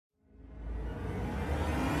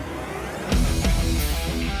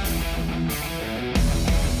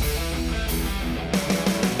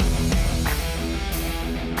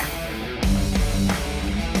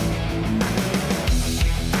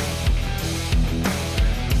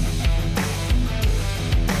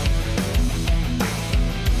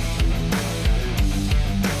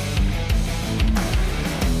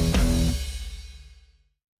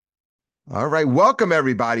All right, welcome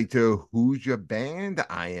everybody to Who's Your Band?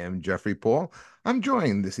 I am Jeffrey Paul. I'm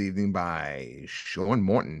joined this evening by Sean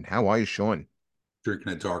Morton. How are you, Sean?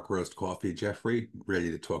 Drinking a dark roast coffee, Jeffrey, ready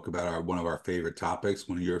to talk about one of our favorite topics,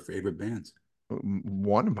 one of your favorite bands.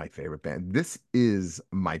 One of my favorite bands. This is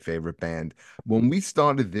my favorite band. When we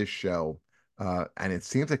started this show, and it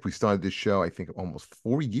seems like we started this show, I think almost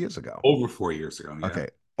 4 years ago. Over 4 years ago, yeah. Okay,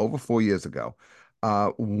 over 4 years ago.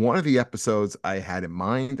 One of the episodes I had in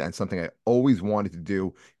mind and something I always wanted to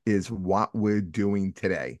do is what we're doing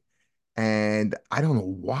today. And I don't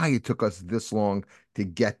know why it took us this long to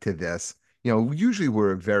get to this. Usually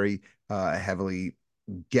we're a very heavily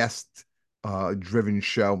guest driven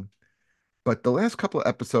show, but the last couple of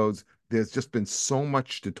episodes, there's just been so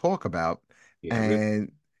much to talk about. Yeah, we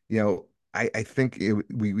And, I think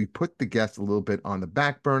we put the guests a little bit on the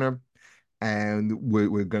back burner, and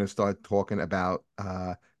we're going to start talking about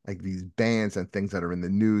like these bands and things that are in the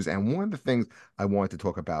news. And one of the things I wanted to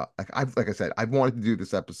talk about, like I said, I've wanted to do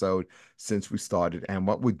this episode since we started, and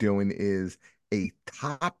what we're doing is a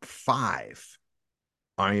top five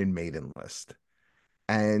Iron Maiden list.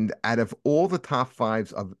 And out of all the top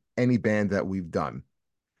fives of any band that we've done,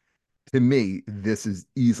 to me, this is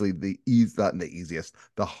easily not the easiest,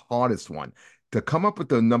 the hardest one. To come up with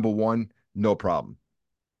the number one, no problem.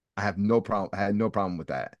 I have no problem. I had no problem with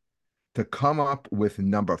that. To come up with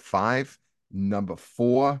number five, number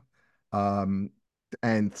four, um,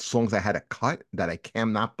 and songs I had to cut that I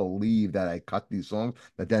cannot believe that I cut these songs,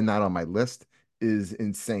 that they're not on my list is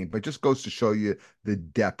insane. But just goes to show you the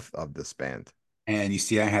depth of this band. and you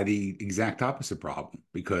see, I had the exact opposite problem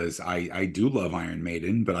because I do love Iron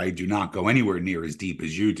Maiden, but I do not go anywhere near as deep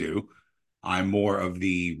as you do. I'm more of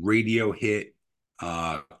the radio hit,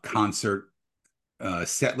 concert,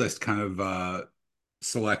 set list kind of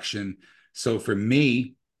selection. So for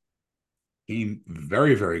me, came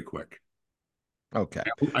very, very quick. Okay.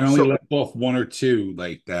 I only So left off one or two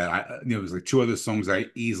like that. It was like two other songs I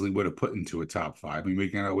easily would have put into a top five. I mean, we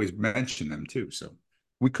can always mention them too. So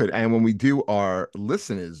we could, and when we do our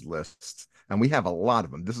listeners lists, and we have a lot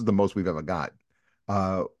of them, this is the most we've ever got.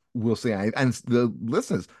 Uh, we'll see. And the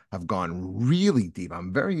listeners have gone really deep.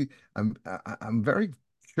 I'm very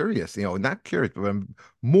curious. Not curious, but I'm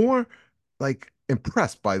more like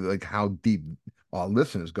impressed by like how deep our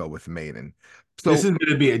listeners go with Maiden. this is So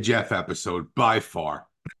going to be a Jeff episode by far.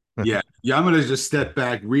 Yeah, yeah. I'm going to just step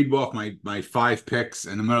back, read off my five picks,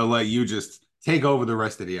 and I'm going to let you just take over the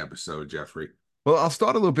rest of the episode, Jeffrey. Well, I'll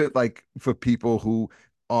start a little bit like for people who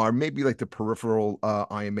are maybe like the peripheral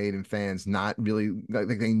Iron Maiden fans, not really like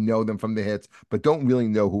they know them from the hits, but don't really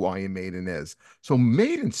know who Iron Maiden is. So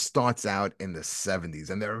Maiden starts out in the 70s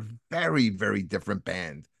and they're a very, very different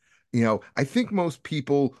band. I think most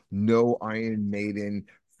people know Iron Maiden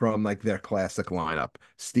from like their classic lineup: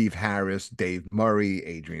 Steve Harris, Dave Murray,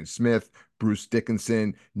 Adrian Smith, Bruce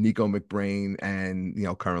Dickinson, Nico McBrain, and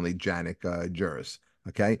currently Janik Juris.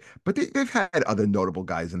 Okay. But they've had other notable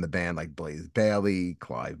guys in the band like Blaze Bailey,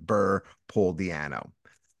 Clive Burr, Paul Di'Anno.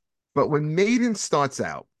 But when Maiden starts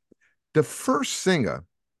out, the first singer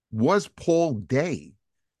was Paul Day.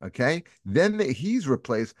 Okay. Then he's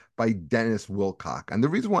replaced by Dennis Wilcock. And the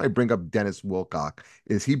reason why I bring up Dennis Wilcock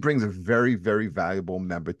is he brings a very, very valuable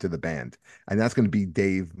member to the band. And that's going to be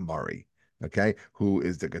Dave Murray. Okay. Who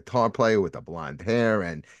is the guitar player with the blonde hair.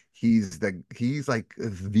 And he's like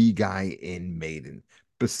the guy in Maiden,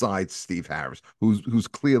 besides Steve Harris, who's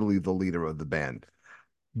clearly the leader of the band.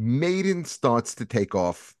 Maiden starts to take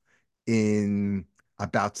off in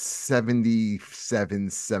about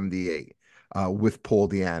 77, 78 with Paul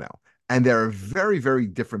Di'Anno. And they're a very, very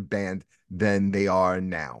different band than they are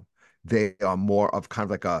now. They are more of kind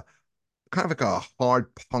of like a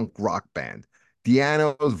hard punk rock band.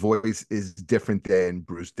 Di'Anno's voice is different than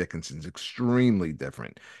Bruce Dickinson's, extremely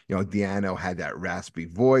different. Di'Anno had that raspy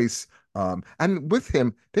voice. And with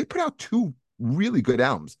him, they put out two really good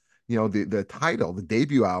albums. The title, the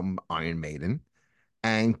debut album, Iron Maiden,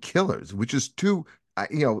 and Killers, which is two,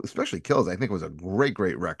 especially Killers, I think was a great,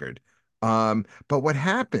 great record. But what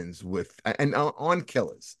happens with, and on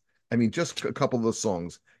Killers, I mean, just a couple of the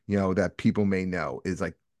songs, that people may know is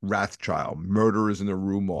like Wrathchild, Murderers in the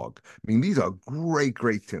Rue Morgue. I mean, these are great,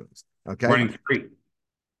 great tunes. Okay. Running free,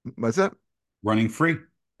 What's that? running free.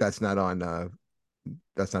 That's not on,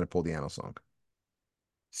 that's not a Paul Di'Anno song.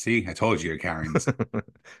 See, I told you you're carrying this.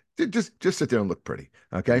 Just sit there and look pretty.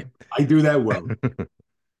 Okay. I do that well.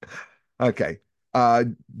 Okay.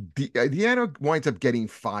 Deanna winds up getting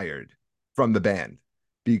fired from the band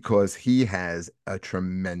because he has a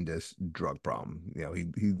tremendous drug problem.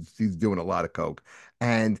 He's doing a lot of coke,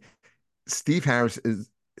 and Steve Harris is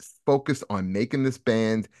focused on making this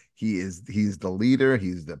band. He's the leader,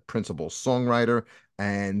 he's the principal songwriter,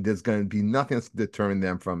 and there's going to be nothing that's deterring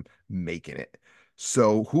them from making it.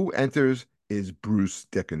 So who enters is Bruce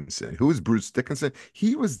Dickinson. Who is Bruce Dickinson?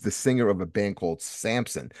 He was the singer of a band called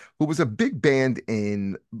Samson, who was a big band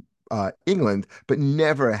in England, but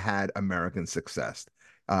never had American success.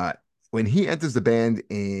 Uh, when he enters the band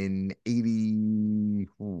in 80,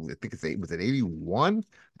 I think it's eight, was it 81?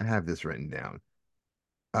 I have this written down.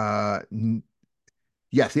 Uh,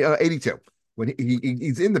 yes, 82. When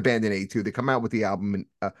he's in the band in 82, they come out with the album.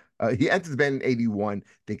 He enters the band in 81.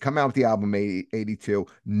 They come out with the album 82,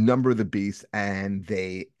 Number of the Beast, and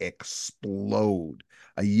they explode.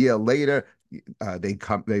 A year later, they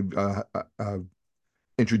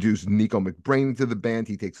introduce Nico McBrain to the band.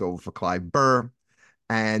 He takes over for Clive Burr.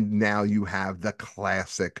 And now you have the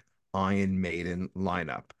classic Iron Maiden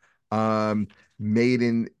lineup. Um,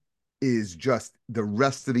 Maiden is just the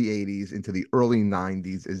rest of the 80s into the early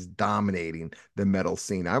 90s is dominating the metal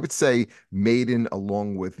scene. I would say Maiden,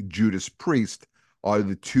 along with Judas Priest, are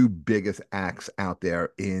the two biggest acts out there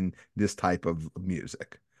in this type of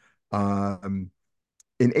music. Um,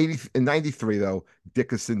 in 93, though,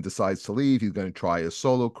 Dickinson decides to leave. He's going to try his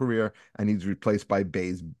solo career, and he's replaced by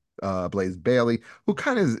Blaze Bailey, who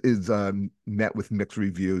kind of is met with mixed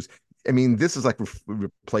reviews. I mean, this is like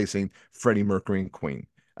replacing Freddie Mercury and Queen.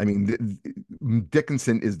 I mean,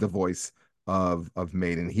 Dickinson is the voice of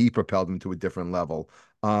Maiden. He propelled him to a different level.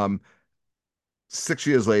 6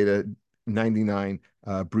 years later, 99,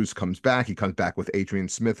 Bruce comes back. He comes back with Adrian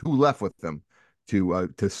Smith, who left with them to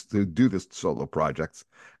do this solo projects.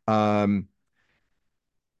 Um,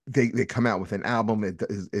 they come out with an album.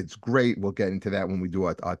 It's great. We'll get into that when we do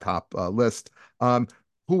our top list. Um,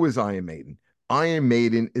 who is Iron Maiden? Iron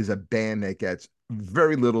Maiden is a band that gets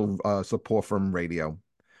very little support from radio.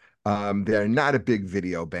 They're not a big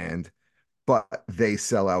video band, but they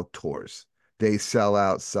sell out tours. They sell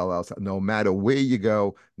out. No matter where you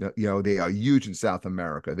go, no, they are huge in South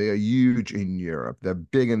America. They are huge in Europe. They're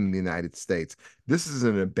big in the United States. This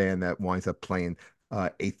isn't a band that winds up playing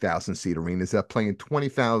 8,000 seat arenas. They're playing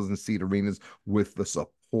 20,000 seat arenas with the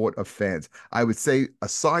support of fans. I would say,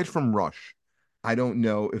 aside from Rush, I don't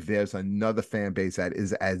know if there's another fan base that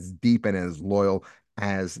is as deep and as loyal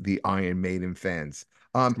as the Iron Maiden fans.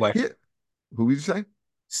 Slayer. Here, who would you say?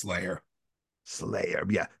 Slayer. Slayer.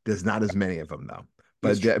 Yeah, there's not as many of them though,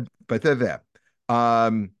 That's but true. they're there.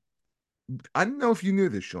 Um, I don't know if you knew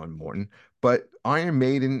this, Sean Morton, but Iron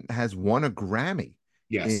Maiden has won a Grammy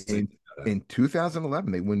Yes, I in know that. in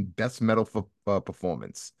 2011. They win Best Metal for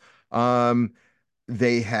Performance. Um,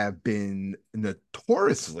 they have been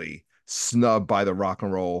notoriously snubbed by the Rock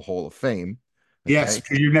and Roll Hall of Fame. Yes, Okay.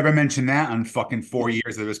 because you've never mentioned that on fucking 4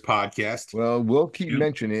 years of this podcast. Well, we'll keep Yeah.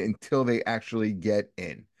 mentioning it until they actually get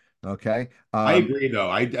in. Okay. I agree, though.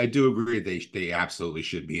 I do agree they absolutely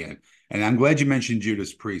should be in. And I'm glad you mentioned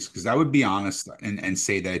Judas Priest because I would be honest and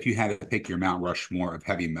say that if you had to pick your Mount Rushmore of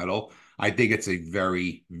heavy metal, I think it's a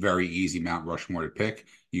very, very easy Mount Rushmore to pick.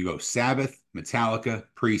 You go Sabbath, Metallica,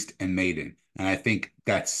 Priest, and Maiden. And I think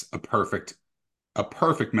that's a perfect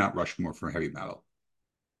Mount Rushmore for heavy metal.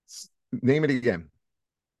 Name it again.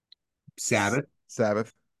 Sabbath,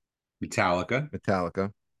 Sabbath, Metallica,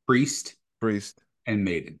 Metallica, Priest, Priest. and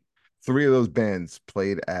Maiden. Three of those bands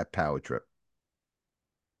played at Power Trip.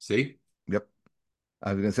 See? Yep.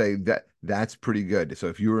 I was gonna say that's pretty good. So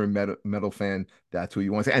if you were a metal fan, that's who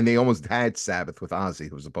you want to say. And they almost had Sabbath with Ozzy,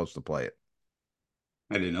 who was supposed to play it.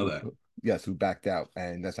 I didn't know that. Yes, who backed out,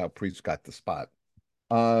 and that's how Priest got the spot.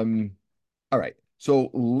 Um, all right. So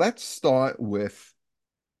let's start with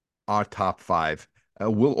our top five.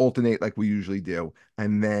 We'll alternate like we usually do,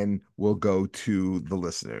 and then we'll go to the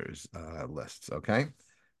listeners' lists. Okay.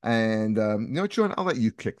 And Sean, I'll let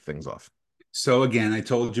you kick things off. So again, I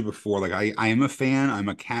told you before, like I am a fan. I'm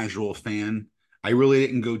a casual fan. I really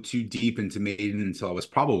didn't go too deep into Maiden until I was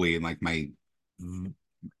probably in like my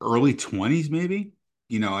early 20s, maybe.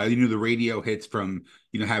 I knew the radio hits from,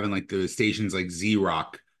 having like the stations like Z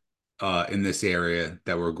Rock in this area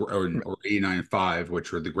that were or 89.5,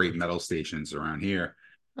 which were the great metal stations around here.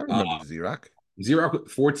 I Uh, remember Z-Rock. Z Rock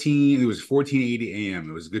 14, it was 1480 AM.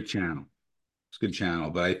 It was a good channel. It's a good channel.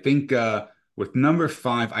 But I think with number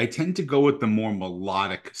five, I tend to go with the more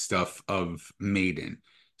melodic stuff of Maiden.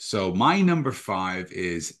 So my number five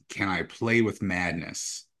is Can I Play with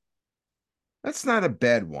Madness? That's not a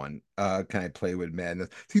bad one. Can I play with madness?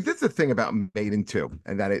 See, that's the thing about Maiden too,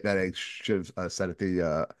 and that I should have said at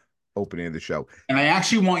the opening of the show. And I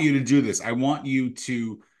actually want you to do this. I want you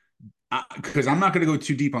to, because I'm not going to go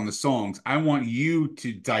too deep on the songs. I want you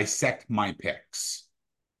to dissect my picks.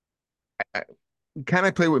 Can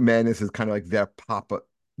I Play with Madness is kind of like their pop,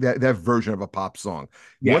 their version of a pop song.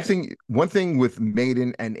 Yes. One thing with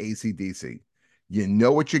Maiden and AC/DC, you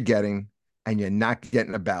know what you're getting, and you're not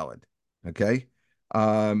getting a ballad. Okay.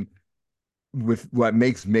 Um, with what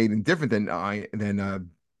makes Maiden different than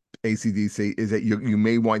AC/DC is that you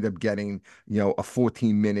may wind up getting, a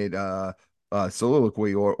 14-minute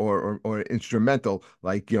soliloquy or instrumental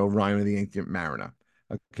like, Rhyme of the Ancient Mariner.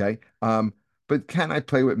 Okay. But Can I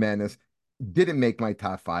Play with Madness didn't make my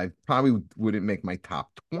top five, probably wouldn't make my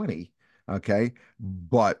top 20. Okay.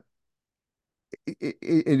 But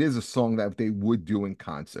it is a song that they would do in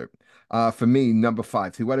concert. For me, number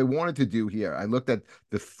five. See, what I wanted to do here, I looked at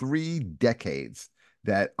the 3 decades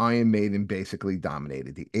that Iron Maiden basically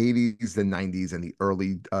dominated: the 80s, the 90s, and the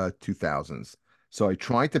early 2000s. So I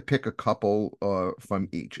tried to pick a couple from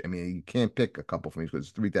each. I mean, you can't pick a couple from each because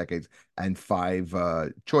it's 3 decades and five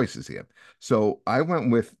choices here. So I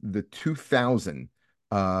went with the 2000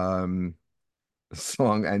 um,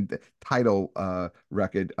 song and title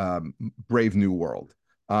record, Brave New World.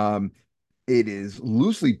 Um, it is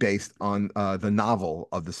loosely based on the novel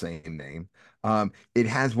of the same name. It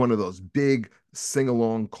has one of those big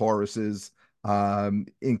sing-along choruses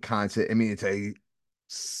in concert. I mean, it's a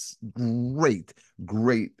great,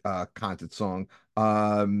 great concert song.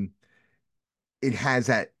 It has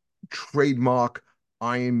that trademark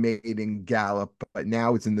Iron Maiden gallop, but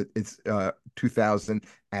now it's 2000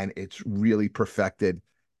 and it's really perfected.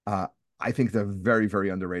 Uh, I think it's a very, very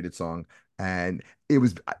underrated song. And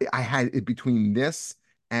I had it between this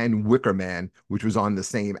and Wicker Man, which was on the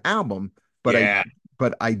same album, but I Yeah.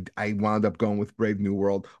 but I wound up going with Brave New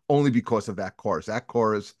World only because of that chorus. That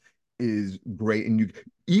chorus is great, and you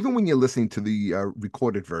even when you're listening to the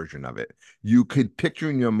recorded version of it, you could picture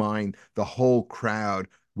in your mind the whole crowd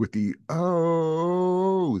with the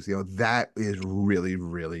ohs. That is really,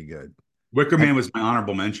 really good. Wicker And Man was my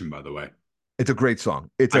honorable mention, by the way. it's a great song.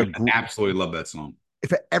 I absolutely love that song.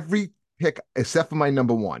 For every pick except for my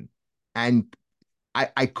number one. And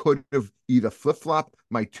I could have either flip-flopped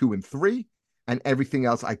my two and three, and everything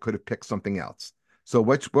else I could have picked something else. So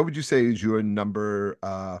what would you say is your number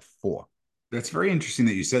four? That's very interesting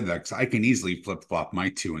that you said that because I can easily flip flop my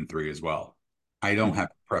two and three as well. I don't Hmm. have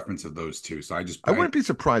a preference of those two, so I I wouldn't be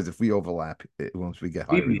surprised if we overlap it once we get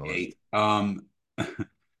higher in the list. deviate.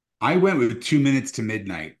 I went with 2 minutes to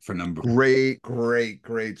midnight for number. Great, great,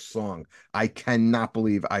 great song. I cannot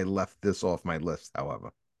believe I left this off my list,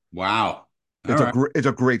 however. Wow. All right. It's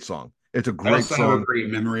a great song. It's a I great also have a song. great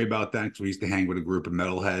memory about that because we used to hang with a group of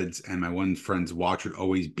metalheads, and my one friend's watch would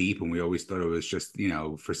always beep, and we always thought it was just,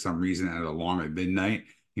 for some reason at alarm at midnight.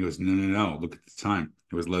 He goes, no, no, no, look at the time.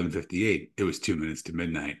 It was 11:58. It was 2 minutes to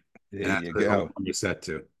midnight. There And that's you what the go. alarm was set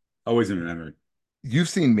to. Always in memory. You've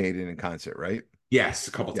seen Maiden in concert, right? Yes,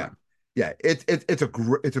 a couple Yeah. times. Yeah, it's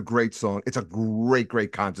a great song. It's a great,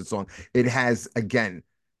 great concert song. It has, again,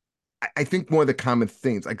 I think one of the common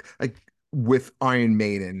themes, like with Iron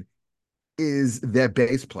Maiden, is their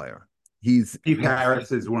bass player. He's Steve a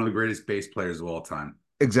Harris is one of the greatest bass players of all time.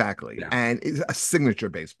 Exactly. Yeah. And it's a signature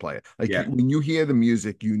bass player. Like Yeah. when you hear the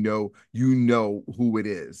music, you know who it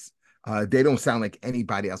is. They don't sound like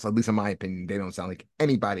anybody else, at least in my opinion. They don't sound like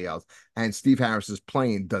anybody else. And Steve Harris's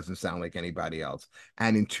playing doesn't sound like anybody else.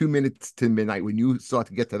 And in 2 minutes to midnight, when you start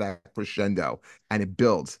to get to that crescendo and it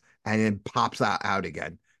builds and then pops out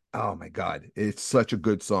again, oh my God, it's such a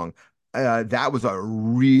good song. That was a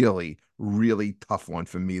really, really tough one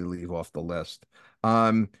for me to leave off the list.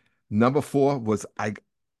 Um, Number four was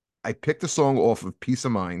I picked a song off of Peace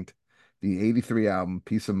of Mind, the 83 album,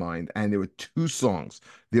 Peace of Mind, and there were two songs.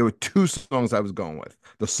 There were two songs I was going with.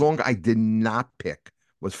 The song I did not pick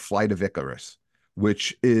was Flight of Icarus,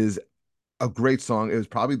 which is a great song. It was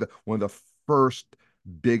probably one of the first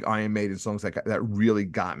big Iron Maiden songs that really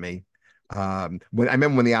got me. When I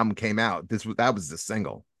remember when the album came out, that was the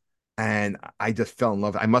single, and I just fell in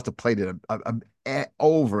love. I must have played it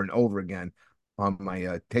over and over again on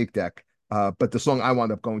my tape deck. But the song I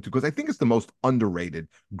wound up going to, because I think it's the most underrated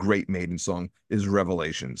Great Maiden song, is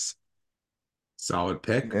Revelations. Solid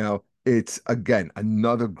pick. It's again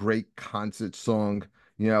another great concert song.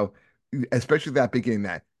 You know, Especially that beginning,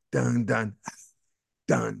 that dun dun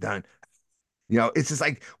dun dun. It's just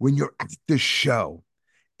like when you're at the show,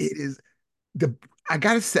 it is the. I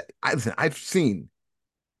gotta say, listen, I've seen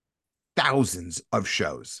thousands of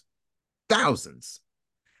shows, thousands,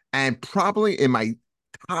 and probably in my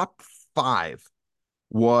top five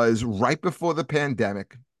was right before the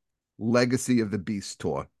pandemic, Legacy of the Beast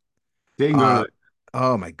tour. Didn't go Uh, to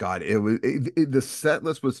oh my God, the set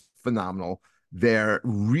list was phenomenal. They're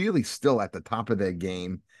really still at the top of their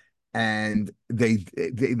game. and they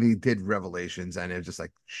did Revelations, and it was just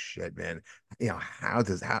like shit, man. How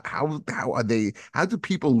do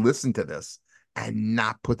people listen to this and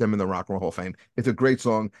not put them in the Rock and Roll Hall of Fame? It's a great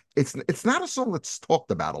song. It's not a song that's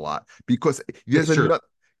talked about a lot It's true.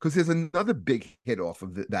 because there's another big hit off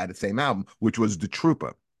of that same album, which was The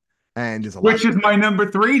Trooper, and there's a lot Which of is my number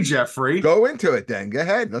three, Jeffrey. go into it. Then go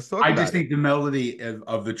ahead, let's talk I just about it. think the melody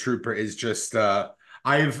of the Trooper is just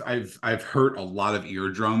I've hurt a lot of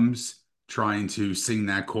eardrums trying to sing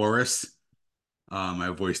that chorus. My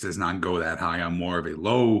voice does not go that high. I'm more of a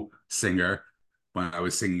low singer when I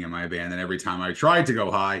was singing in my band, and every time I tried to go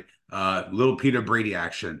high, little Peter Brady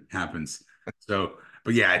action happens. So,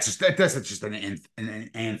 but yeah, it's just that's just an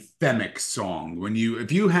anthemic song. When you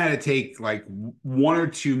if you had to take like one or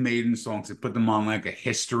two Maiden songs and put them on like a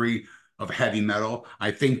history of heavy metal, I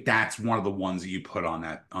think that's one of the ones that you put on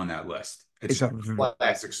that list. It's It's a a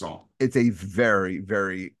classic song. it's a very,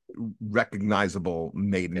 very recognizable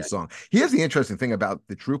Maiden Yeah. song. Here's the interesting thing about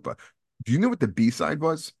The Trooper. Do you know what the B-side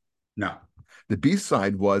was? No, The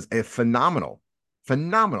B-side was a phenomenal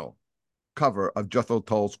cover of Jethro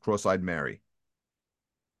Tull's Cross-Eyed Mary.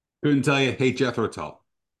 couldn't tell you. Hey, Jethro Tull.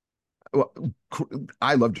 Well,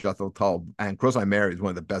 I love Jethro Tull, and Cross-Eyed Mary is one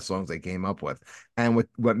of the best songs they came up with. And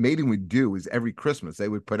what Maiden would do is every Christmas they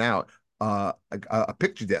would put out a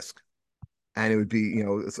picture disc, and it would be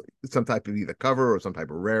some type of either cover or some type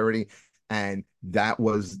of rarity, and that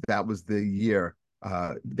was the year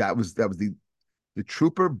that was the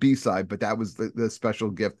Trooper B-side, but that was the special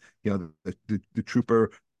gift, the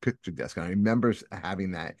Trooper picture disc. And I remember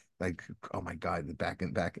having that, like, oh my God, back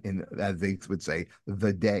in, as they would say,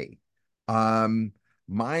 the day. Um,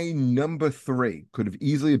 my number three could have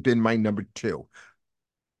easily have been my number two.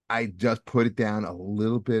 I just put it down a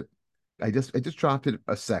little bit. I just dropped it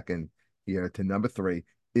a second here to number three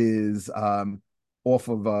is off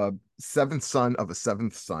of Seventh Son of a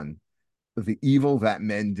Seventh Son, The Evil That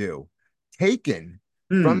Men Do, taken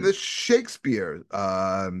from Hmm. the Shakespeare.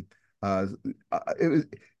 Uh, it was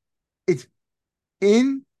it's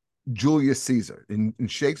in Julius Caesar, in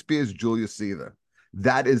Shakespeare's Julius Caesar.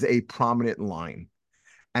 That is a prominent line.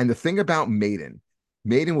 And the thing about Maiden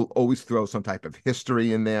will always throw some type of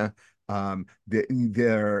history in there.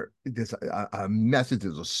 There's a message,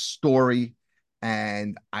 there's a story,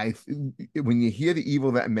 and when you hear the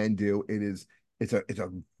evil that men do, it's a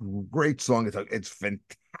great song. It's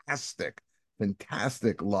fantastic,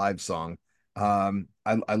 fantastic live song.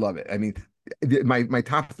 I love it. I mean, my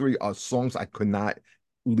top three are songs I could not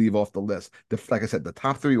leave off the list. Like I said, the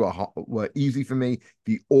top three were easy for me.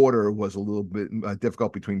 The order was a little bit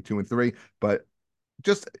difficult between two and three, but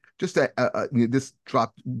just this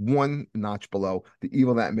dropped one notch below The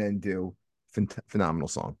Evil That Men Do. Phenomenal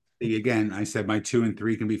song. Again, I said my two and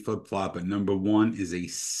three can be flip flop, but number one is a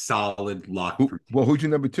solid lock for me. Who's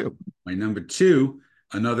your number two? My number two,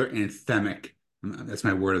 another anthemic. That's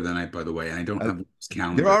my word of the night, by the way. And I don't Uh, have this there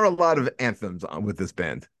calendar. are a lot of anthems with this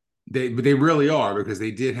band. But they really are because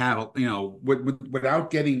they did have, without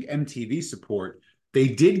getting MTV support, they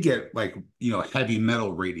did get like, heavy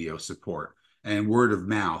metal radio support and word of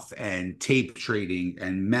mouth and tape trading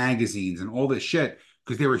and magazines and all this shit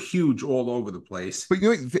because they were huge all over the place. But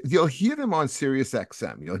you'll hear them on Sirius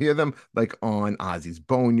XM. You'll hear them like on Ozzy's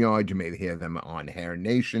Boneyard. You may hear them on Hair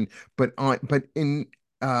Nation, but in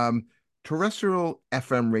terrestrial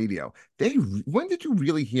FM radio, when did you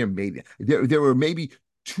really hear Maiden? There were maybe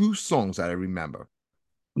two songs that I remember.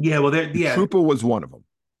 Yeah, well, The yeah, Trooper was one of them.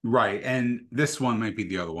 right. And this one might be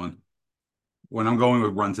the other one when I'm going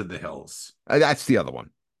with Run to the Hills. That's the other one.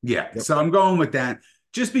 Yeah, Yep. so I'm going with that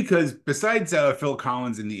just because besides Phil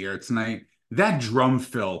Collins in the air tonight, that drum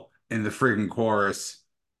fill in the friggin' chorus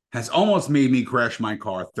has almost made me crash my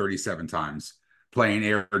car 37 times playing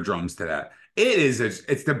air drums to that. It's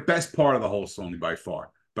the best part of the whole song by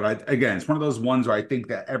far. But again, it's one of those ones where I think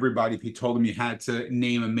that everybody, if you told them you had to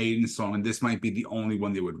name a Maiden song, and this might be the only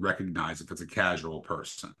one they would recognize if it's a casual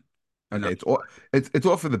person. And Okay, that's it's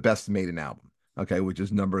all for the best Maiden album. Okay, which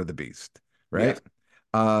is Number of the Beast, right? yes,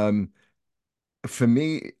 Um, for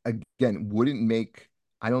me, again, wouldn't make.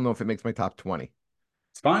 I don't know if it makes my top 20.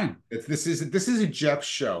 it's fine. This is a Jeff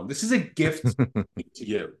show. This is a gift to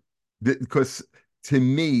you. Because to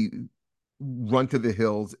me, Run to the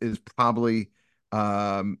Hills is probably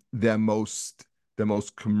their most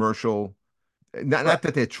commercial. Not Right. not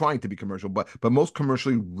that they're trying to be commercial, but most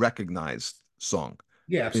commercially recognized song.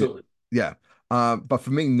 Yeah, It- absolutely. yeah. But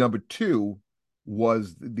for me, number two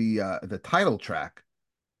was the title track,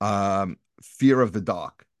 Fear of the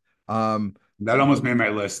Dark. Um, That almost made my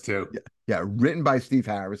list too. yeah, yeah, written by Steve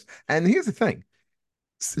Harris. And here's the thing.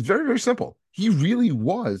 It's very, very simple. He really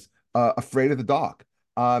was Afraid of the Dark.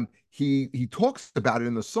 He talks about it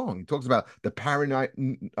in the song. He talks about the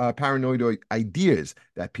paranoid ideas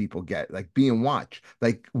that people get, like being watched.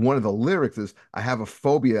 Like one of the lyrics is, "I have a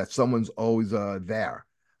phobia that someone's always there."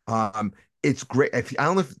 Um, it's great. I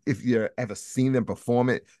don't know if you ever seen them perform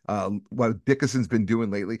it. What Dickinson's been doing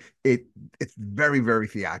lately, it's very very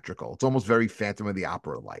theatrical. It's almost very Phantom of the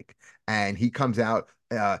Opera like, and he comes out.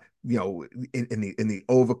 In the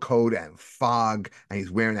overcoat and fog, and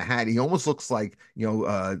he's wearing a hat. He almost looks like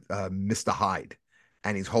Mr. Hyde,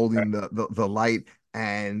 and he's holding the light,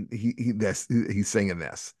 and he's singing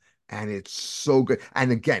this, and it's so good.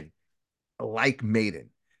 And again, like Maiden,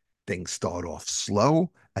 things start off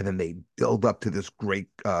slow, and then they build up to this great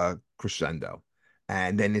crescendo,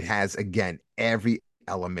 and then it has again every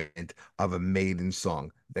element of a Maiden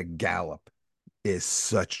song. The gallop is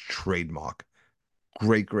such trademark.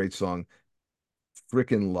 Great, great song.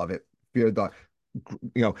 Freaking love it. Fear Dog,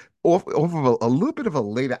 you know, off of a little bit of a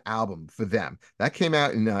later album for them. That came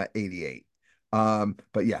out in '88.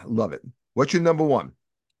 But yeah, love it. What's your number one?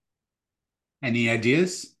 Any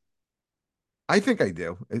ideas? I think I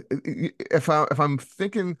do. If I'm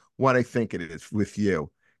thinking what I think it is with you,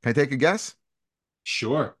 can I take a guess?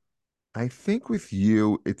 Sure. I think with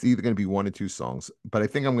you, it's either going to be one or two songs, but I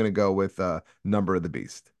think I'm going to go with Number of the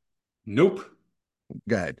Beast. Nope.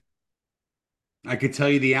 Go ahead. I could tell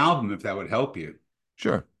you the album if that would help you.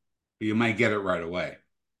 Sure. You might get it right away. Yeah.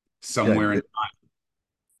 Somewhere in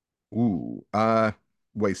Ooh,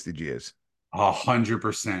 Wasted Years.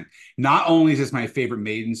 100%. Not only is this my favorite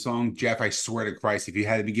Maiden song, Jeff, I swear to Christ, if you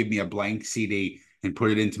had to give me a blank CD and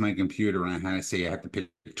put it into my computer and I had to say I have to pick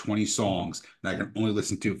 20 songs that I can only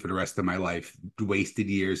listen to for the rest of my life, Wasted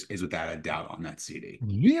Years is without a doubt on that CD.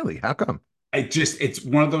 Really? How come? It's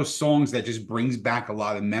one of those songs that just brings back a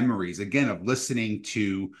lot of memories, again, of listening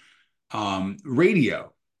to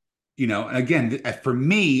radio. And again, for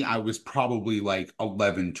me, I was probably like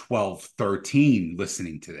 11, 12, 13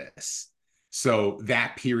 listening to this. So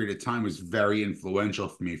that period of time was very influential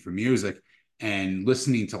for me for music. And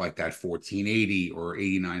listening to like that 1480 or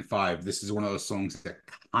 89.5, this is one of those songs that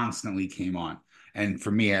constantly came on. And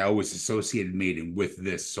for me, I always associated Maiden with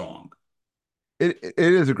this song. It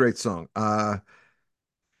is a great song.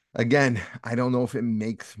 Again, I don't know if it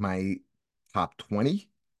makes my top 20.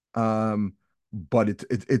 But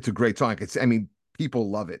it's a great song. I mean, people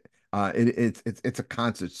love it. It's a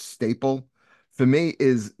concert staple. For me,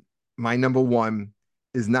 is my number one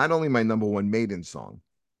is not only my number one Maiden song,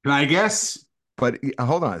 Can I guess? but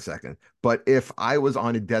hold on a second. But if I was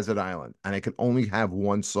on a desert island and I could only have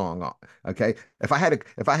one song on, okay, if I had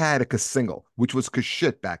a single, which was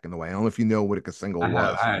Kashit back in the way, I don't know if you know what a single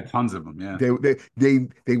was. I had tons of them. Yeah.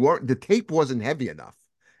 They weren't the tape wasn't heavy enough,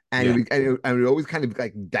 and Yeah. it would always kind of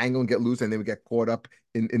like dangle and get loose, and they would get caught up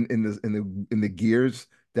in the gears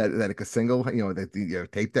that a single that the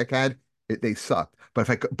tape deck had. They sucked. But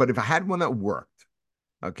if I had one that worked,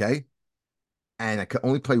 okay, and I could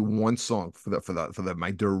only play one song for the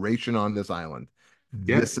my duration on this island,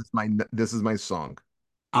 Yep. this is my song.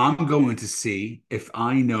 I'm going to see if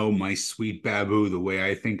I know my sweet Babu the way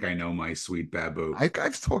I think I know my sweet Babu.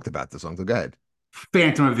 I've talked about this song, so go ahead.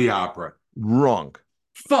 Phantom of the Opera. Wrong.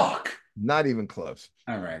 Fuck. Not even close.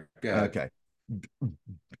 All right, go ahead. Okay.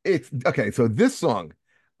 It's okay. So this song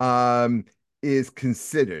um is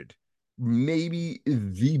considered maybe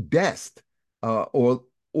the best or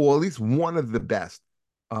at least one of the best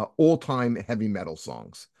all-time heavy metal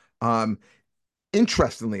songs. Um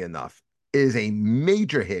Interestingly enough, is a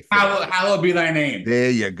major hit for them. Hallowed be thy name.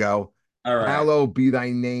 There you go. All right. Hallowed be thy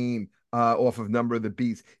name, off of Number of the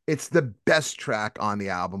Beast. It's the best track on the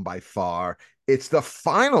album by far. It's the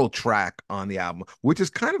final track on the album, which is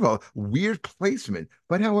kind of a weird placement,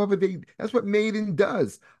 but however, that's what Maiden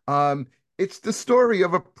does. It's the story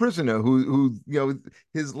of a prisoner who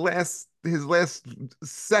his last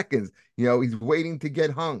seconds, he's waiting to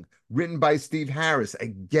get hung. Written by Steve Harris.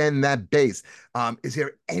 Again, that bass. Is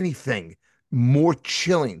there anything more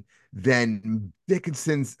chilling than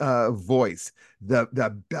Dickinson's voice, the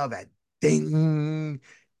bell, that ding,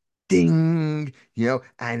 ding,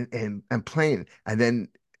 and playing, and then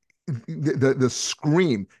the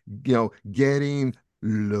scream, getting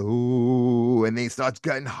low, and then it starts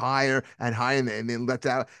getting higher and higher, and then lets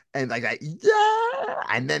out, and like that, yeah,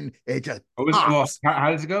 and then it just Well, pops, how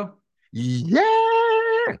does it go? yeah.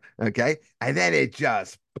 Okay. And then it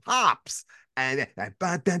just pops. And and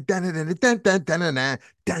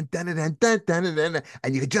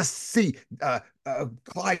you can just see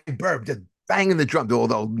Clyde Burb just banging the drum.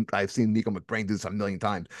 Although I've seen Nico McBrain do this a million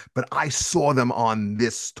times, but I saw them on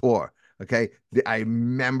this tour. Okay. I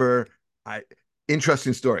remember I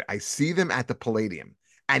Interesting story. I see them at the Palladium,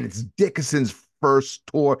 and it's Dickinson's first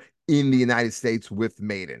tour in the United States with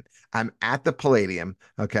Maiden. I'm at the Palladium.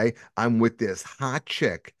 Okay, I'm with this hot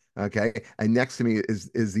chick. Okay, and next to me is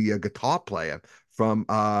the guitar player from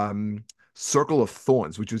Circle of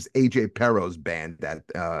Thorns, which was AJ Perro's band that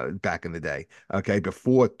back in the day. Okay,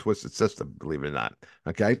 before Twisted Sister, believe it or not.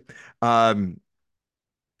 Okay, um,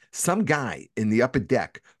 some guy in the upper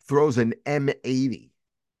deck throws an M80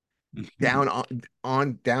 down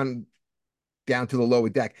on down to the lower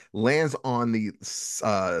deck, lands on the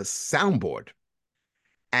soundboard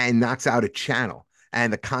and knocks out a channel,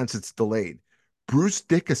 and the concert's delayed. Bruce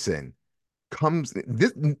Dickinson comes.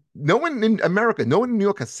 This no one in America, no one in New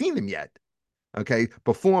York has seen him yet. Okay,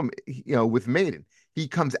 perform with Maiden. He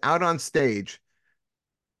comes out on stage,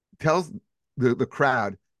 tells the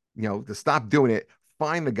crowd to stop doing it,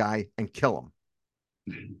 find the guy and kill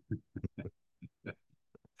him.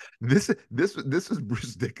 This is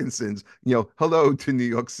Bruce Dickinson's, hello to New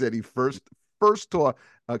York City first tour,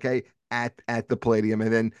 okay, at the Palladium,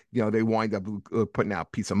 and then they wind up putting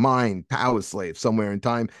out Peace of Mind, Power Slave, Somewhere in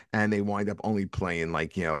Time, and they wind up only playing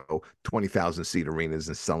like 20,000 seat arenas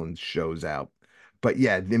and selling shows out. But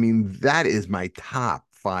yeah, I mean that is my top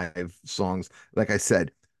five songs. Like I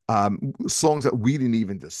said, songs that we didn't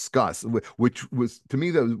even discuss, which was to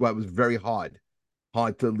me that was what was very hard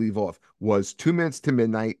to leave off was 2 minutes to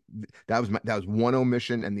midnight. That was one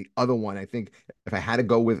omission, and the other one, I think, if I had to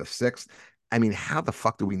go with a sixth, I mean, how the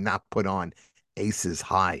fuck do we not put on Aces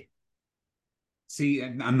High? See,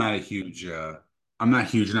 I'm not huge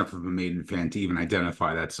enough of a Maiden fan to even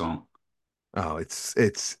identify that song. Oh, it's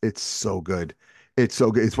so good. It's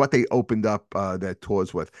so good. It's what they opened up their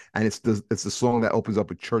tours with, and it's the song that opens up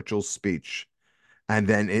with Churchill's speech. And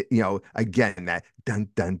then again that dun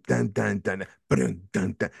dun dun dun dun dun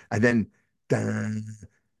dun dun, and then dun,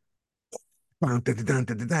 dun, dun, dun, dun,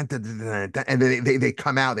 dun, dun, dun, dun, dun, dun, and then they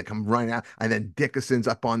come out, they come running out, and then Dickinson's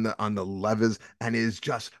up on the levers, and it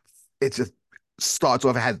just starts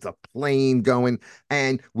off. It has the plane going,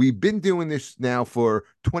 and we've been doing this now for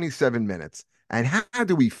 27 minutes. And how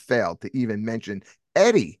do we fail to even mention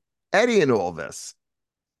Eddie? Eddie in all this.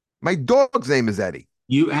 My dog's name is Eddie.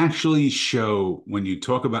 You actually show when you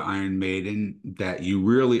talk about Iron Maiden that you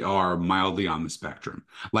really are mildly on the spectrum.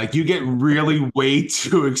 Like you get really way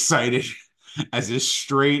too excited as a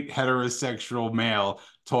straight heterosexual male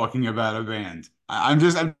talking about a band. I'm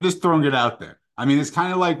just throwing it out there. I mean, it's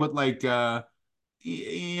kind of like what little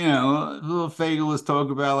Fageless talk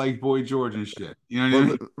about like Boy George and shit. You know what I Well,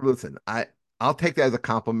 mean? listen, I'll take that as a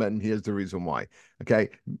compliment, and here's the reason why. Okay,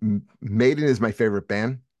 Maiden is my favorite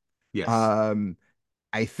band. Yes. Um,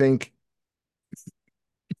 I think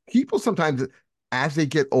people sometimes, as they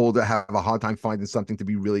get older, have a hard time finding something to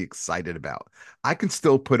be really excited about. I can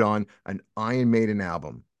still put on an Iron Maiden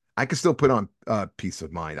album. I can still put on Peace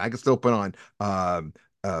of Mind. I can still put on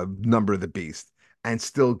Number of the Beast, and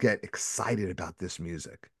still get excited about this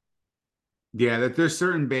music. Yeah, that there's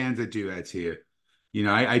certain bands that do that to you. You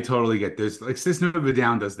know, I totally get this. Like System of a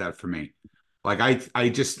Down does that for me. Like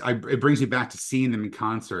it brings me back to seeing them in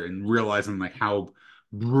concert and realizing like how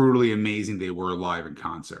brutally amazing they were live in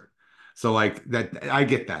concert. So like that, I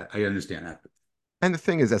get that. I understand that. And the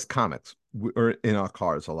thing is, as comics, we're in our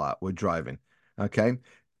cars a lot. We're driving. Okay.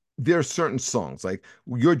 There are certain songs like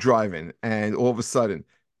you're driving, and all of a sudden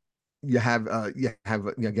you have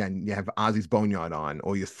Ozzy's Boneyard on,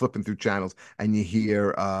 or you're flipping through channels and you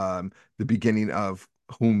hear the beginning of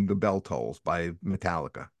Whom the Bell Tolls by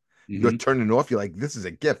Metallica. You're Hmm. turning off, you're like, this is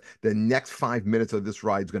a gift. The next 5 minutes of this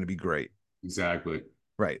ride is going to be great. Exactly.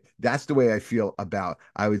 Right. That's the way I feel about,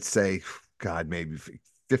 I would say, God, maybe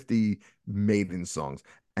 50 Maiden songs.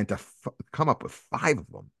 And to come up with five of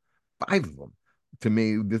them, to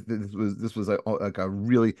me, this was like a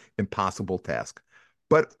really impossible task.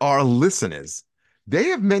 But our listeners, they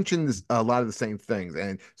have mentioned a lot of the same things.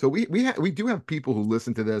 And so we do have people who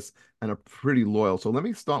listen to this and are pretty loyal. So let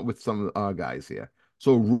me start with some of our guys here.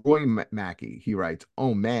 So Roy Mackey, he writes,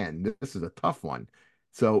 "Oh man, this is a tough one."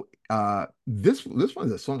 So this one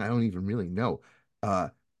is a song I don't even really know. Uh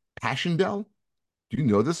Passchendaele. Do you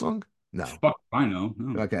know this song? No. Fuck, I know.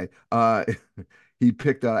 No. Okay. He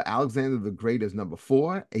picked Alexander the Great as number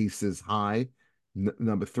four, Aces High,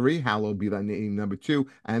 number three, Hallowed Be Thy Name, number two,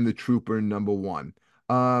 and The Trooper, number one.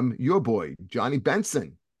 Your boy, Johnny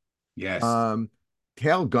Benson. Yes. Um,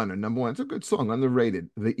 Tail Gunner, number one. It's a good song, underrated.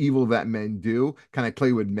 The Evil That Men Do. Can I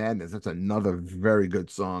Play with Madness? That's another very good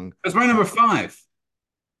song. That's my Uh, number five.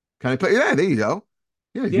 can I play? Yeah, there you go.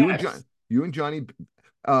 Yeah, Yes. You and Johnny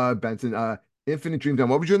Benson. Infinite Dream Time.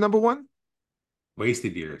 What was your number one?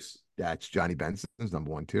 Wasted Years. That's Johnny Benson's number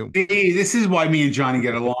one too. See, this is why me and Johnny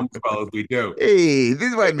get along as well as we do. Hey, this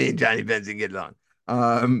is why me and Johnny Benson get along.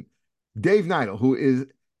 Um, Dave Neidl, who is,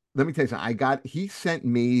 let me tell you something. He sent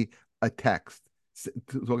me a text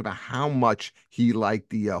to talk about how much he liked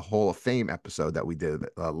the Hall of Fame episode that we did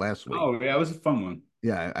last week. Oh, yeah, it was a fun one.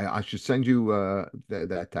 Yeah, I should send you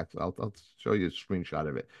that text. I'll show you a screenshot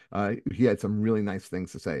of it. He had some really nice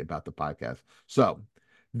things to say about the podcast. So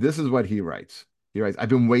this is what he writes. He writes, I've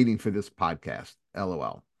been waiting for this podcast.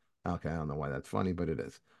 LOL. Okay, I don't know why that's funny, but it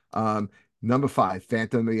is. Um, Number five,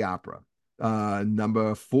 Phantom of the Opera.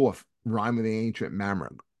 Number four, Rhyme of the Ancient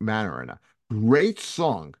Mariner. Great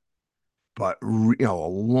song, but a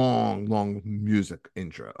long, long music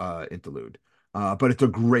interlude. But it's a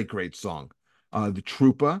great, great song. The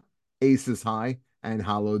Trooper, Aces High, and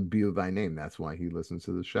Hallowed Be Thy Name. That's why he listens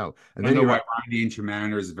to the show. And I then know you're why right. Ryan the Ancient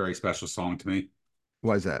Mariner is a very special song to me.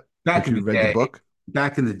 Why is that? Back Because in you the read the day, book?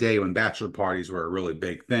 back in the day when bachelor parties were a really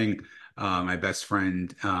big thing, my best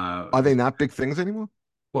friend, Are they not big things anymore?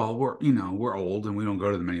 well, we're old and we don't go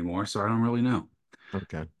to them anymore, so I don't really know.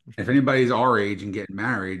 Okay. If anybody's our age and getting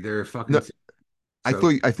married, they're No, fucking so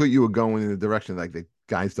I thought you were going in the direction like the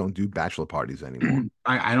guys don't do bachelor parties anymore.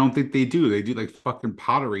 I don't think they do. They do like fucking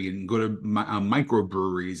pottery and go to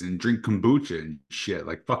microbreweries and drink kombucha and shit,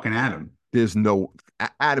 like fucking Adam. There's no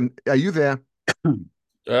Adam. Are you there?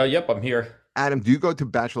 Yep, I'm here. Adam, do you go to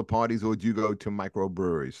bachelor parties or do you go to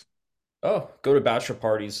microbreweries? Oh, go to bachelor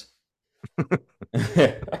parties.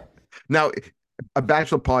 Now, a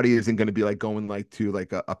bachelor party isn't going to be like going like to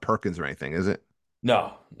like a Perkins or anything, is it?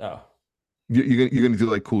 No, no. You're gonna do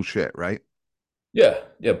like cool shit, right? Yeah,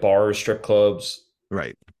 yeah, bars, strip clubs,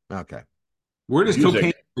 Right. Okay. Where does cocaine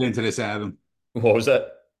music. fit into this, Adam? What was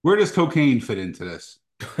that? Where does cocaine fit into this?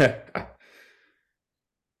 I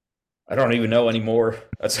don't even know anymore.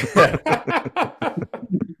 That's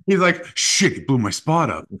He's like, shit, you blew my spot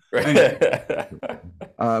up. And,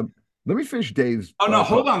 Um, Let me finish Dave's. oh no,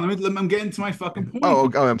 hold on. I'm getting to my fucking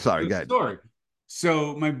point. I'm sorry. Go The ahead. story.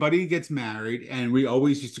 So my buddy gets married, and we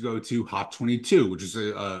always used to go to Hot 22, which is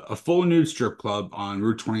a full nude strip club on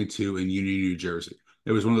Route 22 in Union, New Jersey.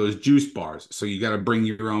 It was one of those juice bars, so you got to bring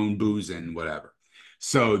your own booze in, whatever.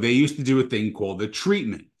 So they used to do a thing called the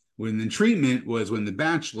treatment. When the treatment was when the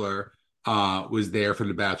bachelor was there for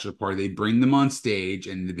the bachelor party, they bring them on stage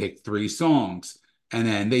and they pick three songs, and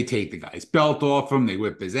then they take the guy's belt off him, they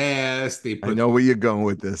whip his ass, they I put know where you're going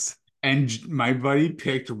with this. and my buddy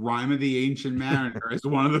picked Rhyme of the Ancient Mariner as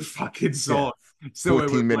one of the fucking Yeah, songs. So it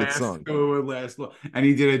would 14-minute last, song. so it would last long. And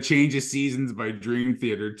he did a Change of Seasons by Dream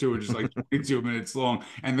Theater too, which is like 22 minutes long.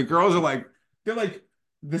 And the girls are like, they're like,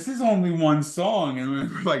 this is only one song. And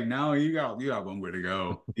we're like, no, you got one way to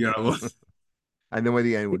go. I know where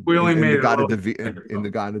the end would We only in the made it a God of little. the in the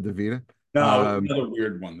God of Davida. No, it was Um, another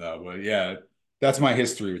weird one though. But yeah, that's my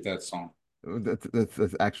history with that song.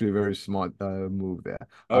 that's actually a very smart move there.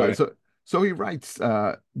 Oh yeah. So he writes,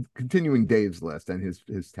 continuing Dave's list and his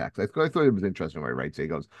text. I thought it was interesting what he writes. He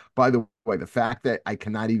goes, by the way, the fact that I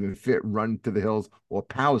cannot even fit Run to the Hills or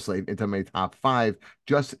Power Slave into my top five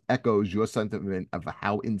just echoes your sentiment of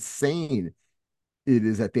how insane it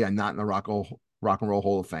is that they are not in the Rock and Roll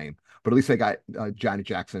Hall of Fame. But at least they got Johnny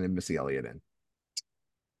Jackson and Missy Elliott in.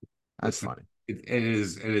 That's Listen, funny. it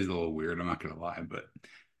is a little weird. I'm not gonna lie, but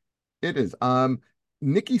It is.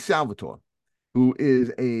 Nikki Salvatore, who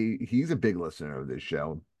is he's a big listener of this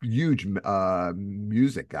show, huge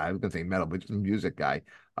music guy. I was gonna say metal, but just a music guy.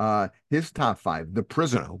 His top five: The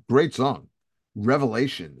Prisoner, great song,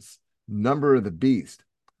 Revelations, Number of the Beast,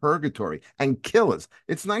 Purgatory, and Killers.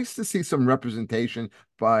 It's nice to see some representation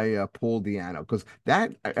by Paul Di'Anno because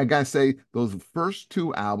I gotta say those first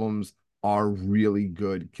two albums are really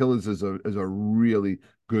good. Killers is a really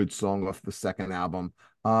good song off the second album.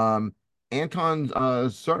 Um, Anton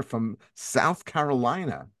Surf from South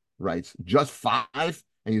Carolina writes just five,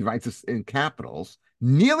 and he writes this in capitals.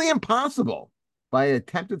 Nearly impossible. But I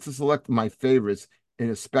attempted to select my favorites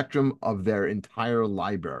in a spectrum of their entire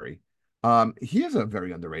library. He has a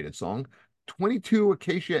very underrated song, 22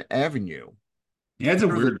 Acacia Avenue. yeah, it's a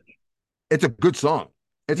Fear the- weird. It's a good song.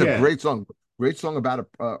 It's a Yeah, great song. Great song about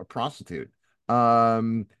a prostitute.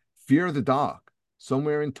 Fear of the Dark,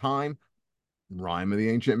 Somewhere in Time, Rhyme of the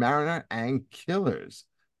Ancient Mariner, and Killers.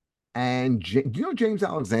 And do you know James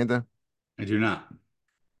Alexander? I do not.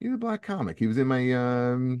 He's a black comic. He was in my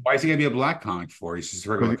Why is he gonna be a black comic for? He's just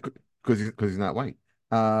a regular. because he's not white.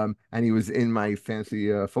 And he was in my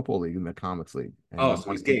fantasy football league in the comics league. And Oh, he so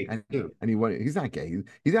won he's gay too. and he won. He's not gay.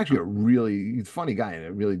 He's actually he's a funny guy and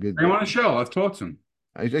a really good. Bring him on the show. I've talked to him.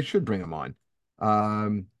 I should bring him on.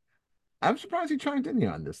 Um, I'm surprised you chimed in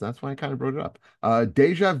here on this. That's why I kind of brought it up.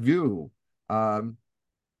 Deja Vu. Um,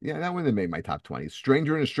 yeah, that wouldn't have made my top 20.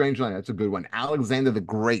 Stranger in a Strange Land. That's a good one. Alexander the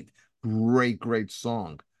Great. Great, great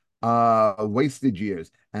song. Wasted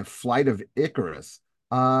Years and Flight of Icarus.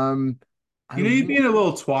 Um, I You know, you're wa- being a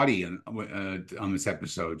little twatty on this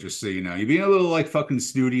episode, just so you know. You're being a little like fucking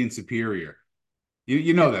snooty and superior.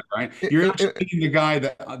 You know it, that, right? it, You're it, not it- being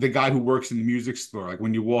the guy who works in the music store. Like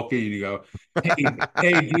when you walk in and you go,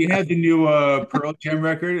 hey, do you have the new Pearl Jam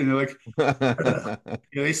record? And they're like, ugh.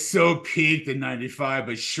 Yeah, they so peaked in '95,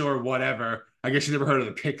 but sure, whatever. I guess you never heard of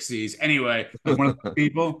the Pixies. Anyway, like one of those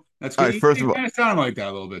people. That's All what right, you first of all, kind of sound like that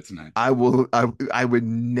a little bit tonight. I would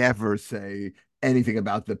never say anything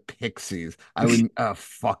about the Pixies. I would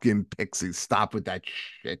fucking Pixies. Stop with that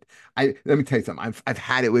shit. Let me tell you something. I've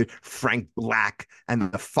had it with Frank Black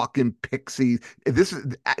and the fucking Pixies. This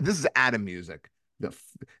is Adam music.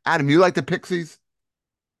 Adam, you like the Pixies?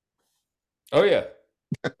 Oh yeah,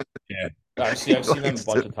 Yeah. I've He seen them a likes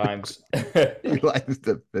bunch to of times. he likes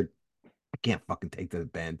to I can't fucking take the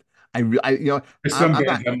band. There's I'm, some I'm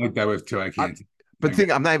bands not I'm like that with too. I I, can't. but I got,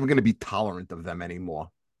 think I'm not even going to be tolerant of them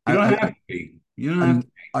anymore. you don't I, have to be. You don't have en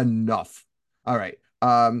to. enough. All right.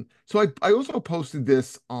 So I also posted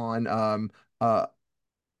this on uh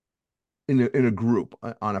in a group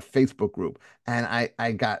on a Facebook group, and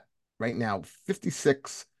I got right now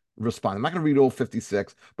 56 response. I'm not going to read all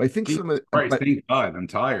 56, but I think Jesus some of Christ, but thank God. I'm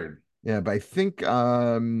tired. yeah, but I think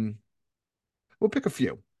we'll pick a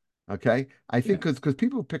few. Okay, I think Yeah. because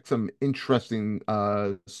people pick some interesting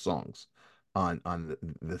songs on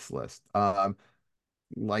this list.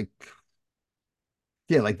 Like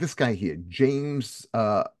yeah, like this guy here, James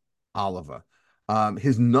Oliver.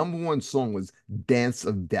 His number one song was Dance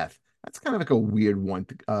of Death. That's kind of like a weird one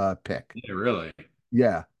to pick. Yeah, really.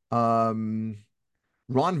 Yeah. Ron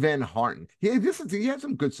Van Harten. He has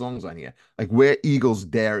some good songs on here. Like Where Eagles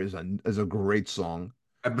Dare is a great song.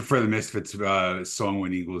 I prefer the Misfits song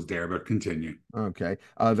when Eagles Dare, but continue. Okay.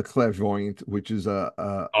 The Clairvoyant, which is Oh,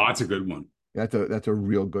 that's a good one. that's a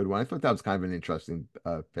real good one. I thought that was kind of an interesting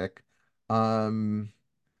pick. Um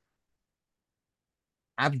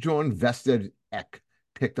Abjorn Vested Ek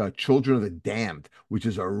picked Children of the Damned, which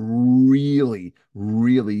is a really,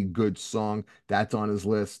 really good song. That's on his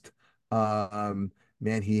list. Um,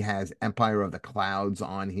 man, he has Empire of the Clouds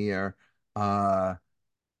on here. Uh,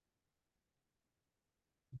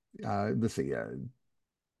 let's see.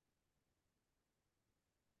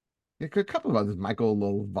 A couple of others. Michael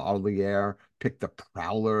Lavalier picked the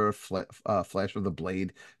Prowler, Flash of the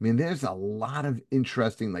Blade. I mean, there's a lot of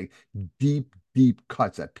interesting, like deep, deep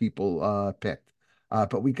cuts that people picked.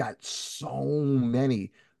 But we got so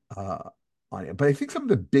many uh, on it. But I think some of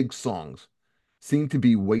the big songs seem to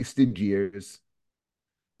be Wasted Years.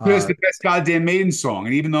 But it's Uh, the best goddamn Maiden song.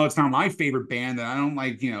 And even though it's not my favorite band, and I don't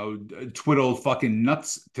like, twiddle fucking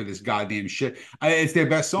nuts to this goddamn shit, it's their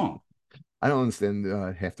best song. I don't understand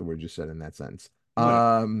half the words you said in that sentence. Whatever.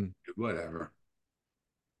 Um, Whatever.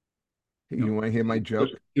 You you want to hear my don't, joke?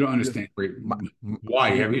 you don't Just understand. Wait, my, why?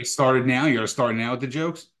 Have you started now? You got to start now with the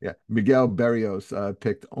jokes? Yeah, Miguel Berrios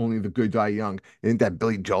picked Only the Good Die Young. Isn't that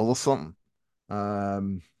Billy Joel or something?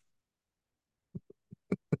 Um,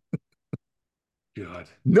 God.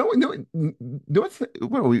 no, no, no.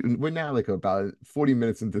 Well, we're now like about 40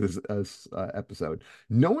 minutes into this episode.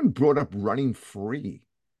 No one brought up Running Free.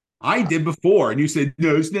 I did before, and you said,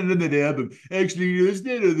 no, it's not on that album. Actually, no, it's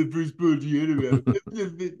not on the first Pudgy album.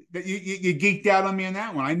 You geeked out on me on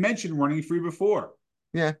that one. I mentioned Running Free before.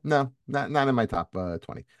 Yeah, no, not in my top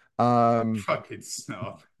 20. Um, Fucking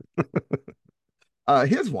snob.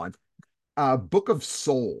 here's one. Book of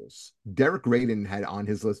Souls. Derek Radin had on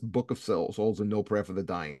his list Book of Souls and No Prayer for the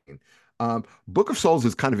Dying. Book of Souls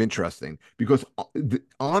is kind of interesting because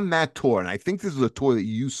on that tour, and I think this is a tour that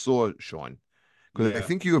you saw, Sean, because I Yeah.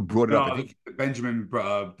 think you have brought it up. I No, think the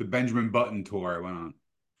Benjamin Button tour I went on.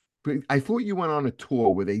 I thought you went on a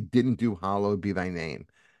tour where they didn't do Hallowed Be Thy Name.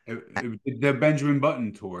 The Benjamin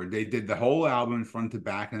Button tour. They did the whole album front to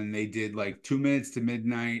back, and then they did like 2 minutes to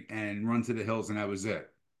midnight and Run to the Hills, and that was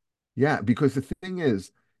it. Yeah, because the thing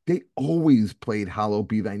is, they always played Hallowed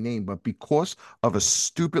Be Thy Name, but because of a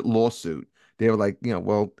stupid lawsuit, they were like,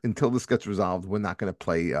 well, until this gets resolved, we're not going to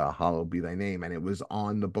play Hallowed Be Thy Name. And it was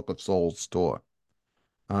on the Book of Souls tour,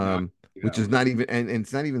 No, which that is one. not even, and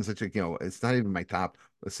it's not even such a, it's not even my top.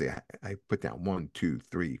 Let's see, I put down one, two,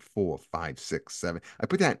 three, four, five, six, seven. I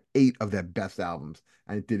put down eight of their best albums,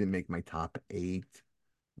 and it didn't make my top eight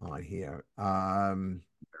on here.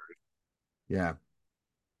 Yeah.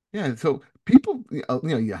 Yeah, so people,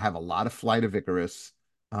 you have a lot of Flight of Icarus.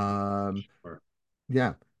 Um, Sure.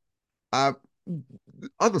 yeah. Uh,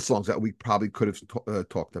 other songs that we probably could have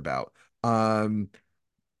talked about. Um,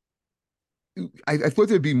 I thought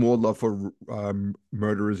there'd be more love for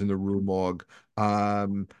Murderers in the Rue Morgue.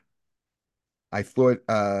 Um, I thought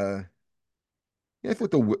yeah, I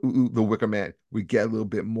thought the Wicker Man we get a little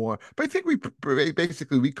bit more, but I think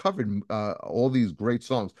basically we covered all these great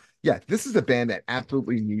songs. Yeah, this is a band that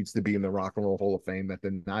absolutely needs to be in the Rock and Roll Hall of Fame. That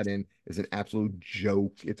they're not in is an absolute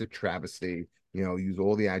joke. It's a travesty. Use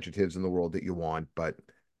all the adjectives in the world that you want, but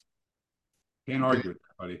Can't argue with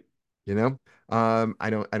that, buddy. you know, I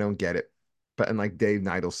don't get it. But and like Dave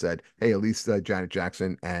Neidl said, hey, at least Janet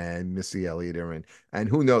Jackson and Missy Elliott are in, and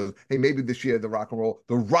who knows? Hey, maybe this year the Rock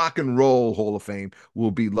and Roll Hall of Fame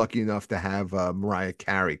will be lucky enough to have Mariah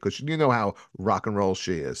Carey because you know how rock and roll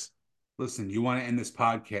she is. Listen, you want to end this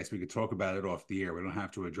podcast? We could talk about it off the air. We don't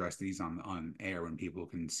have to address these on air when people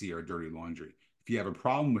can see our dirty laundry. If you have a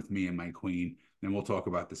problem with me and my queen, then we'll talk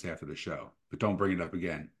about this after the show. But don't bring it up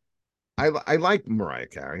again. I like Mariah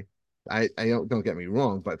Carey. I don't get me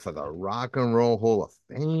wrong, but for the Rock and Roll Hall of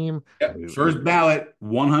Fame, Yep. First ballot,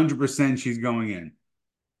 100% she's going in.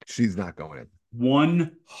 she's not going in.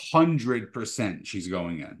 100% she's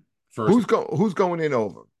going in. First, Who's going in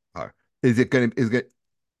over her? Is it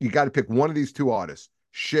you got to pick one of these two artists.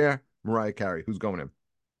 Cher, Mariah Carey. Who's going in?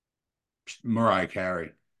 Mariah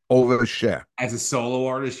Carey. Over Cher. As a solo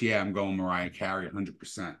artist, yeah, I'm going Mariah Carey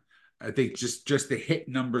 100%. I think just the hit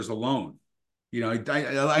numbers alone. I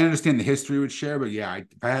understand the history with Cher, but yeah, if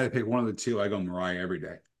I had to pick one of the two, I go Mariah every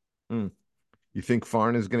day. Hmm. You think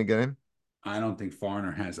Foreign is going to get in? I don't think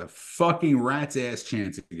Foreigner has a fucking rat's ass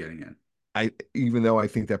chance of getting in. Even though I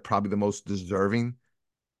think they're probably the most deserving,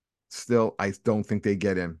 still I don't think they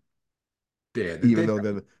get in. Yeah, Even though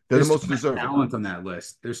they're the there's too most much deserving. talent on that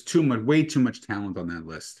list. There's way too much talent on that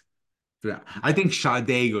list. Yeah. I think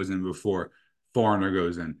Sade goes in before Foreigner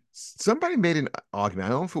goes in. Somebody made an argument. I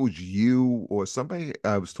don't know if it was you or somebody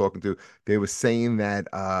I was talking to. They were saying that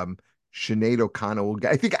Sinead O'Connor will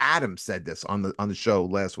get, I think Adam said this on the show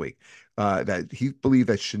last week, that he believed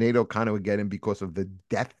that Sinead O'Connor would get in because of the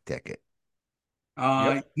death ticket.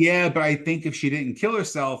 Yep. Yeah, but I think if she didn't kill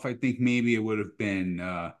herself, I think maybe it would have been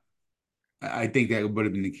I think that would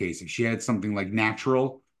have been the case. If she had something like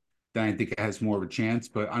natural, then I think it has more of a chance,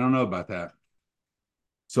 but I don't know about that.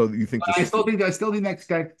 So you think this? I still think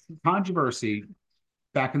that controversy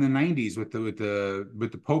back in the 90s with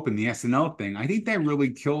the Pope and the SNL thing, I think that really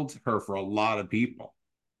killed her for a lot of people.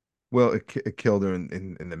 Well, it killed her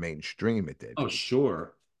in the mainstream. It did. Oh,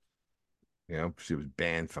 sure. She was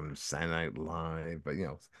banned from Saturday Night Live, but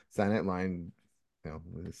Saturday Night Live,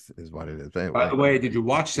 is what it is. But By anyway, the way, did you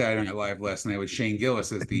watch Saturday Night Live last night with Shane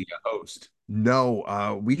Gillis as the host?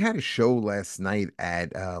 no, we had a show last night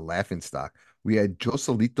at Laughing Stock. We had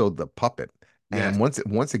Joselito the puppet, Yes, and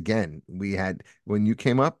once again we had when you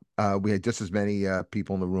came up, we had just as many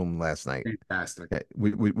people in the room last night. fantastic.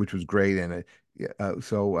 Which was great. And yeah,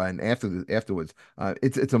 and afterwards,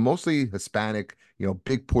 it's a mostly Hispanic,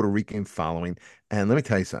 big Puerto Rican following. And let me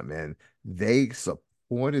tell you something, man, they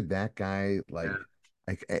supported that guy Yeah.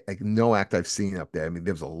 like no act I've seen up there. I mean,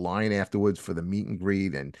 there was a line afterwards for the meet and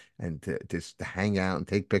greet and to just to hang out and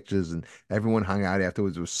take pictures, and everyone hung out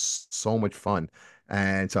afterwards. It was so much fun.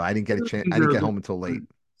 And so I didn't get a Puerto chance. Ricans I didn't are a get good home until late. time.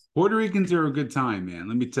 Puerto Ricans are a good time, man.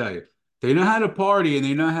 Let me tell you. They know how to party and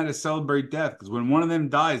they know how to celebrate death because when one of them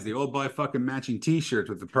dies, they all buy fucking matching t-shirts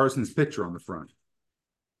with the person's picture on the front.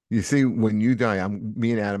 You see, when you die,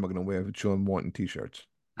 me and Adam are gonna wear Sean Morton t-shirts.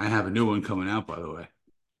 I have a new one coming out, by the way.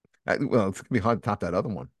 Well, it's gonna be hard to top that other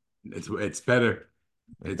one. It's better.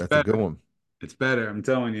 It's That's a good better. one. It's better. I'm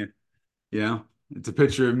telling you. You know, it's a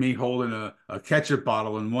picture of me holding a ketchup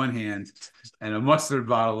bottle in one hand and a mustard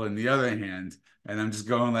bottle in the other hand. And I'm just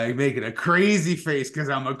going like making a crazy face because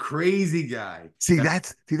I'm a crazy guy. See,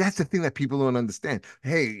 that's the thing that people don't understand.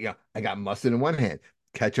 Hey, yeah, I got mustard in one hand,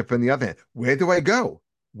 ketchup in the other hand. Where do I go?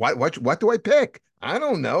 What do I pick? I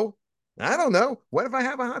don't know. I don't know. What if I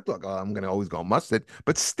have a hot dog? Oh, I'm gonna always go mustard,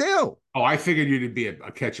 but still, Oh, I figured you to be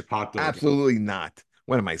a ketchup hot dog. absolutely not.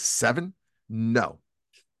 What am I, 7? No.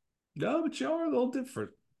 No, but you are a little different.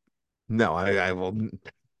 No, I will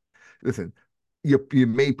listen. You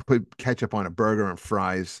may put ketchup on a burger and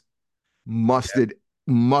fries. Yeah.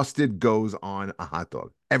 Mustard goes on a hot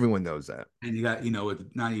dog. Everyone knows that. And you got,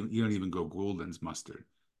 with not even you don't even go Gulden's mustard.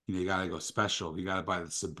 You gotta go special. You gotta buy the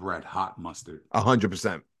Sabret hot mustard.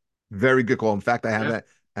 100%. Very good call. In fact, I have Yeah. that.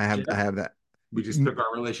 I have that. We just took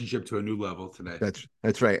our relationship to a new level today.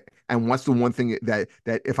 That's right. And what's the one thing that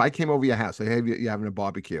if I came over your house, say, hey, you're having a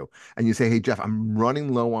barbecue, and you say, hey, Jeff, I'm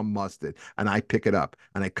running low on mustard, and I pick it up,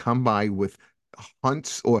 and I come by with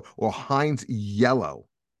Hunt's or Heinz yellow.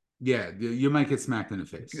 Yeah, you might get smacked in the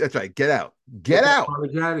face. That's right. Get out. Get Get that out.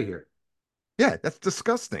 garbage out of here. Yeah, that's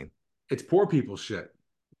disgusting. It's poor people shit.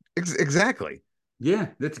 Exactly. Yeah,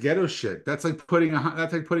 that's ghetto shit. That's like putting a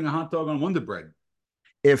hot dog on Wonder Bread.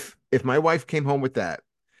 If my wife came home with that,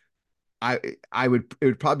 I would it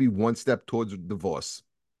would probably be one step towards divorce.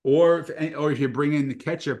 Or if you bring in the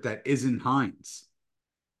ketchup that isn't Heinz,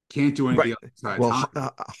 can't do Right. anything else besides Well,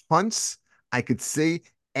 Heinz. Hunts, I could see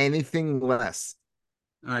anything less.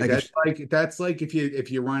 All right, Like that's if like that's like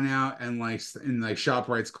if you run out and like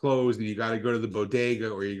ShopRite's closed and you got to go to the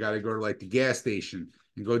bodega or you got to go to like the gas station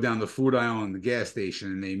and go down the food aisle in the gas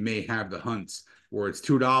station and they may have the Hunts where it's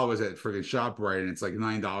 $2 at friggin' ShopRite and it's like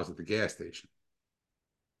 $9 at the gas station.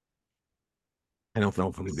 I don't know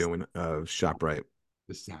if I'm This, doing ShopRite.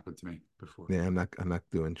 this happened to me before. Yeah, I'm not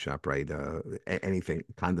doing ShopRite. Anything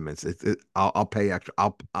condiments. I'll pay extra.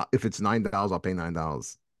 If it's $9, I'll pay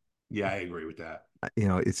 $9. Yeah, I agree with that.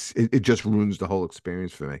 It just ruins the whole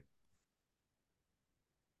experience for me. It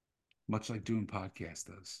Much like doing podcasts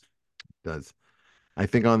does. does. I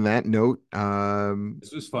think on that note,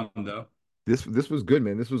 This was fun though. this was good,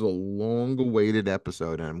 man. This was a long-awaited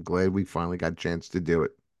episode, and I'm glad we finally got a chance to do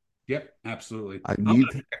it. Yep, absolutely. I I'm gonna need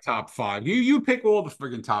pick a top five. You pick all the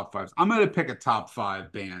friggin' top fives. I'm gonna pick a top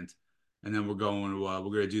five band, and then we're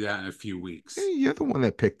gonna do that in a few weeks. Hey, you're the one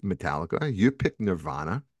that picked Metallica. You picked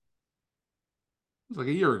Nirvana. It was like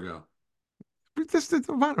a year ago. We just did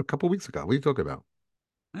Nirvana a couple weeks ago. What are you talking about?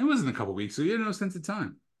 It wasn't a couple weeks, so you had no sense of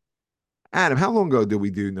time. Adam, how long ago did we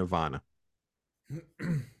do Nirvana?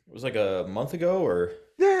 It was like a month ago, or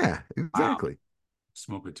Yeah, Wow, exactly.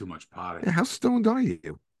 smoking too much pot. Yeah, how stoned are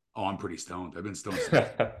you? Oh, I'm pretty stoned. I've been stoned since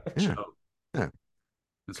the Yeah, show. yeah.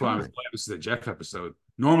 That's why Come I'm on. glad this is a Jeff episode.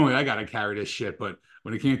 Normally, I gotta carry this shit, but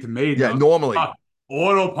when it came to Maiden, Yeah, I was normally. like, oh,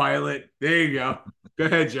 autopilot. There you go. Go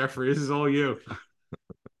ahead, Jeffrey. This is all you.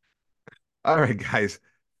 All right, guys.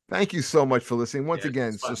 Thank you so much for listening. Once Yeah, again,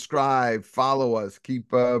 it's fun. subscribe, follow us, keep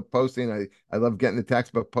posting. I love getting the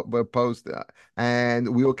text, but post,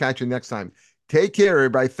 and we will catch you next time. Take care,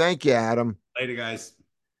 everybody. Thank you, Adam. Later, guys.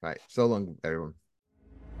 All right. So long, everyone.